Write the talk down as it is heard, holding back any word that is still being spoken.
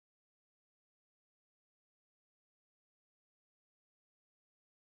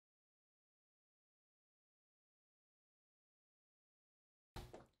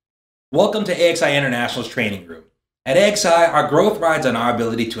Welcome to AXI International's training room. At AXI, our growth rides on our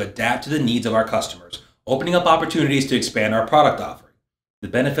ability to adapt to the needs of our customers, opening up opportunities to expand our product offering. The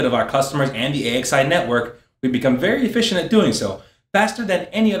benefit of our customers and the AXI network, we've become very efficient at doing so, faster than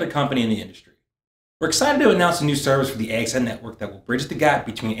any other company in the industry. We're excited to announce a new service for the AXI network that will bridge the gap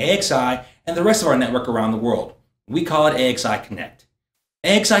between AXI and the rest of our network around the world. We call it AXI Connect.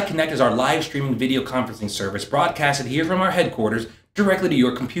 AXI Connect is our live streaming video conferencing service broadcasted here from our headquarters directly to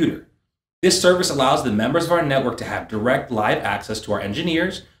your computer. This service allows the members of our network to have direct live access to our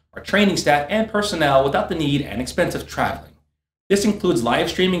engineers, our training staff, and personnel without the need and expense of traveling. This includes live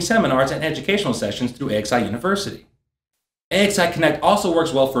streaming seminars and educational sessions through AXI University. AXI Connect also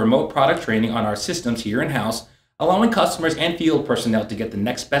works well for remote product training on our systems here in-house, allowing customers and field personnel to get the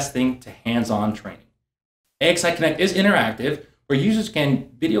next best thing to hands-on training. AXI Connect is interactive, where users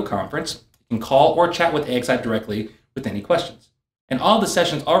can video conference, can call or chat with AXI directly with any questions. And all the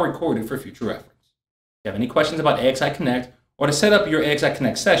sessions are recorded for future reference. If you have any questions about AXI Connect or to set up your AXI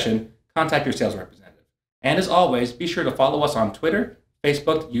Connect session, contact your sales representative. And as always, be sure to follow us on Twitter,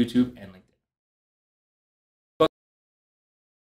 Facebook, YouTube, and LinkedIn.